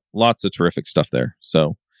anyway, lots of terrific stuff there.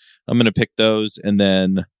 So I'm going to pick those, and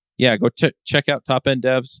then, yeah, go check out Top End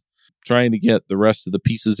Devs, trying to get the rest of the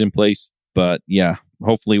pieces in place. But yeah,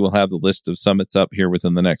 hopefully we'll have the list of summits up here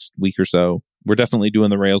within the next week or so. We're definitely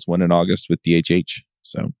doing the Rails one in August with DHH.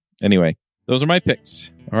 So anyway, those are my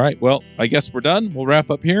picks. All right, well, I guess we're done. We'll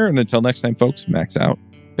wrap up here, and until next time, folks, Max out.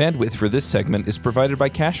 Bandwidth for this segment is provided by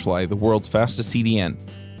CacheFly, the world's fastest CDN.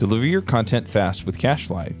 Deliver your content fast with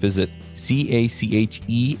CacheFly. Visit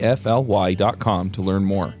CacheFly.com to learn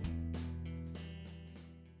more.